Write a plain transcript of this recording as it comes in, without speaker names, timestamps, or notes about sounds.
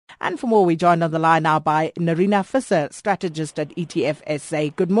And for more, we're joined on the line now by Nerina Visser, strategist at ETF SA.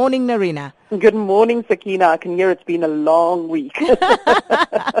 Good morning, Nerina. Good morning, Sakina. I can hear it's been a long week.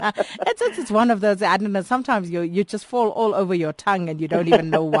 It's one of those, I don't know, sometimes you just fall all over your tongue and you don't even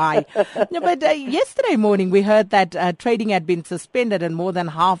know why. No, but yesterday morning we heard that trading had been suspended in more than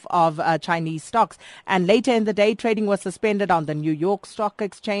half of Chinese stocks. And later in the day, trading was suspended on the New York Stock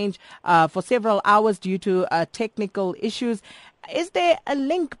Exchange for several hours due to technical issues. Is there a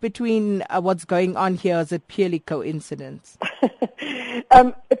link between what's going on here? Is it purely coincidence?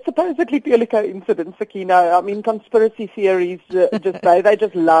 It's supposedly purely coincidence, Sakina. I mean, conspiracy theories, they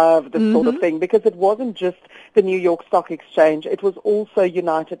just love this sort of thing, because it wasn't just the New York Stock Exchange. It was also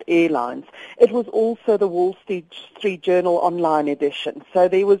United Airlines. It was also the Wall Street Journal online edition. So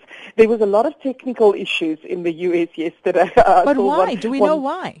there was a lot of technical issues in the US yesterday. But why? Do we know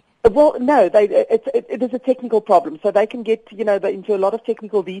why? Well, no, it is a technical problem. So they can get, into a lot of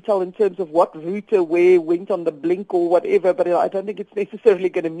technical detail in terms of what router where went on the blink or whatever, but I don't think it's necessarily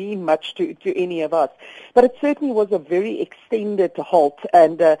going to mean much to any of us. But it certainly was a very extended halt.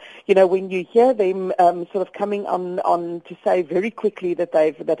 And, when you hear them sort of coming on to say very quickly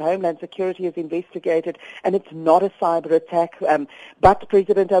that Homeland Security has investigated and it's not a cyber attack, but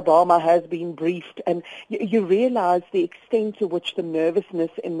President Obama has been briefed, and you realize the extent to which the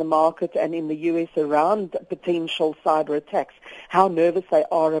nervousness in the market and in the US around potential cyber attacks, how nervous they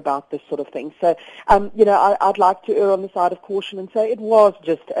are about this sort of thing. So, I'd like to err on the side of caution and say it was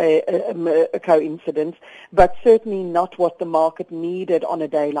just a coincidence, but certainly not what the market needed on a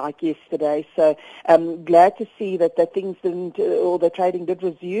day like yesterday. So I'm glad to see that things didn't, or the trading did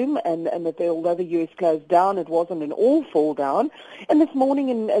resume, and that although the US closed down, it wasn't an all fall down. And this morning,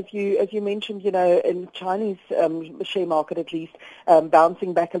 and as you mentioned, in Chinese share market at least,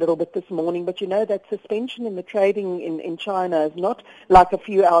 bouncing back a little bit this morning, but that suspension in the trading in China is not like a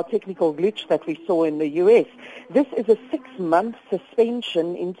few-hour technical glitch that we saw in the US. This is a 6-month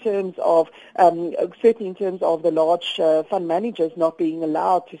suspension in terms of, certainly in terms of the large fund managers not being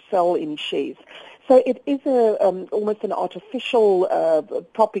allowed to sell any shares. So it is almost an artificial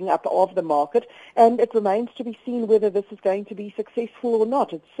propping up of the market, and it remains to be seen whether this is going to be successful or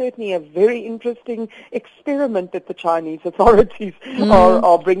not. It's certainly a very interesting experiment that the Chinese authorities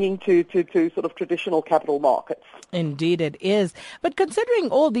are bringing to sort of traditional capital markets. Indeed it is. But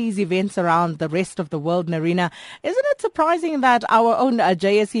considering all these events around the rest of the world, Nerina, isn't it surprising that our own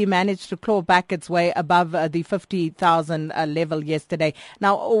JSE managed to claw back its way above the 50,000 level yesterday?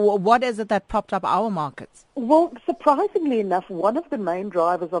 Now, what is it that propped up our markets? Well, surprisingly enough, one of the main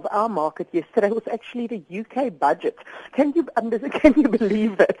drivers of our market yesterday was actually the UK budget. Can you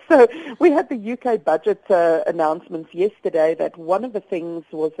believe that? So we had the UK budget announcements yesterday that one of the things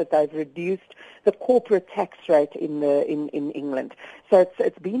was that they've reduced the corporate tax rate in England. So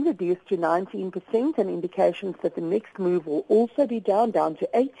it's been reduced to 19%, and indications that the next move will also be down to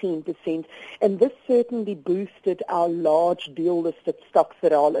 18%. And this certainly boosted our large deal-listed stocks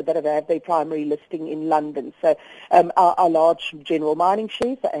that have had their primary listing in London. So our large general mining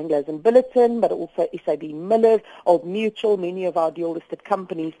shares, the Anglos and Billiton, but also SAB Miller, Old Mutual, many of our deal-listed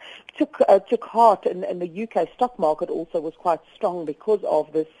companies took heart, and the UK stock market also was quite strong because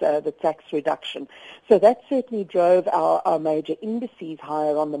of this the tax reduction. So that certainly drove our major indices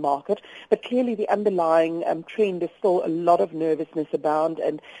higher on the market, but clearly the underlying trend is still a lot of nervousness abound,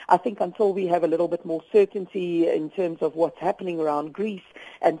 and I think until we have a little bit more certainty in terms of what's happening around Greece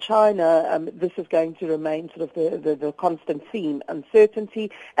and China, this is going to remain sort of the constant theme,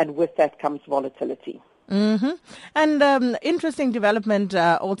 uncertainty, and with that comes volatility. Mm-hmm. And interesting development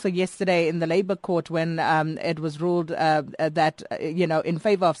also yesterday in the Labour Court when it was ruled that, in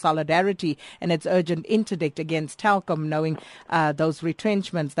favour of solidarity and its urgent interdict against Telkom, knowing those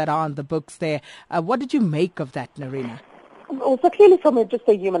retrenchments that are on the books there. What did you make of that, Nerina? Also, clearly from just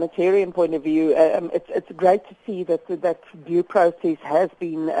a humanitarian point of view, it's great to see that due process has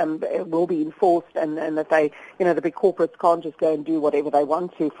been will be enforced, and that they, the big corporates can't just go and do whatever they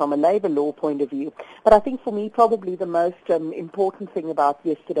want to from a labour law point of view. But I think for me, probably the most important thing about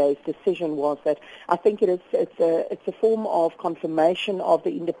yesterday's decision was that I think it's a form of confirmation of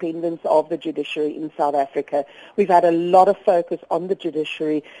the independence of the judiciary in South Africa. We've had a lot of focus on the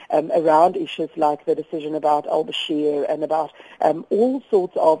judiciary around issues like the decision about Al-Bashir and about all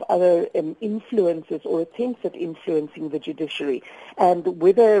sorts of other influences or attempts at influencing the judiciary. And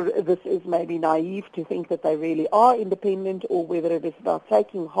whether this is maybe naive to think that they really are independent, or whether it is about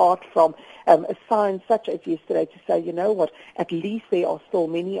taking heart from a sign such as yesterday to say, at least there are still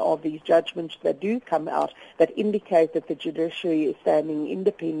many of these judgments that do come out that indicate that the judiciary is standing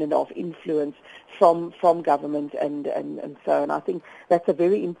independent of influence from government and so on. I think that's a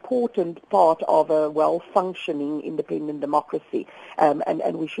very important part of a well-functioning independent democracy,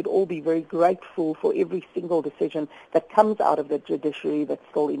 and we should all be very grateful for every single decision that comes out of the judiciary that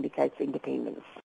still indicates independence.